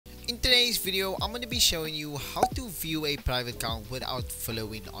In today's video, I'm going to be showing you how to view a private account without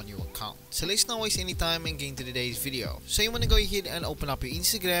following on your account. So let's not waste any time and get into today's video. So you want to go ahead and open up your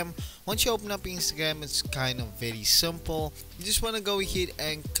Instagram. Once you open up your Instagram, it's kind of very simple. You just want to go ahead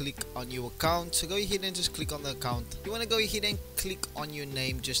and click on your account. So go ahead and just click on the account. You want to go ahead and click on your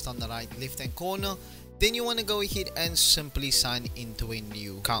name just on the right left hand corner. Then you want to go ahead and simply sign into a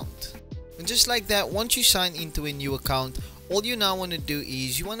new account. And just like that, once you sign into a new account, all you now want to do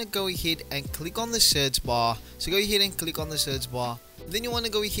is you want to go ahead and click on the search bar. So go ahead and click on the search bar. Then you want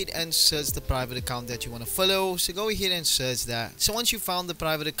to go ahead and search the private account that you want to follow. So go ahead and search that. So once you found the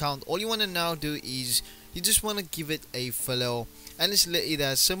private account, all you want to now do is you just want to give it a follow. And it's literally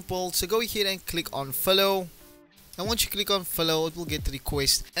that simple. So go ahead and click on follow. And once you click on follow, it will get the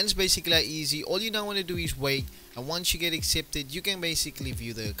request. And it's basically that easy. All you now want to do is wait. And once you get accepted, you can basically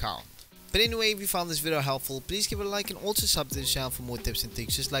view the account. But anyway, if you found this video helpful, please give it a like and also sub to the channel for more tips and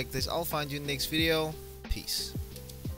tricks just like this. I'll find you in the next video. Peace.